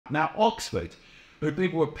Now, Oxford, who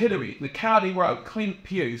people were pilloried, the Cowley wrote, Clint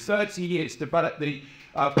Pugh, 30 years developed the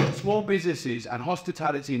small businesses and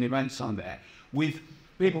hospitality and events on there, with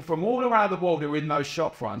people from all around the world who are in those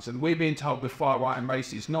shop fronts, and we're being told with far-right and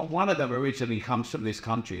racist, not one of them originally comes from this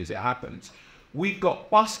country, as it happens. We've got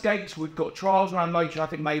bus gates, we've got trials around low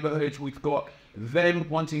traffic neighbourhoods, we've got them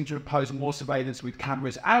wanting to impose more surveillance with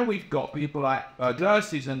cameras, and we've got people like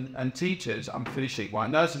nurses and teachers, I'm finishing, right,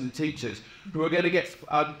 nurses and teachers, who are going to get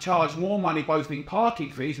charged more money both in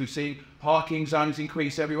parking fees, we've seen parking zones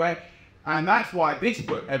increase everywhere, and that's why this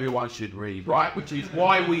book everyone should read, right, which is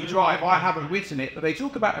Why We Drive. I haven't written it, but they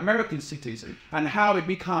talk about American cities and how it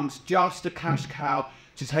becomes just a cash cow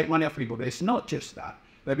to take money off people. But it's not just that.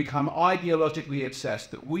 They become ideologically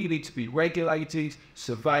obsessed that we need to be regulated,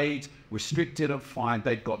 surveyed, restricted and fined.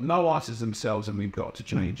 They've got no answers themselves, and we've got to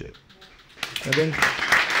change it.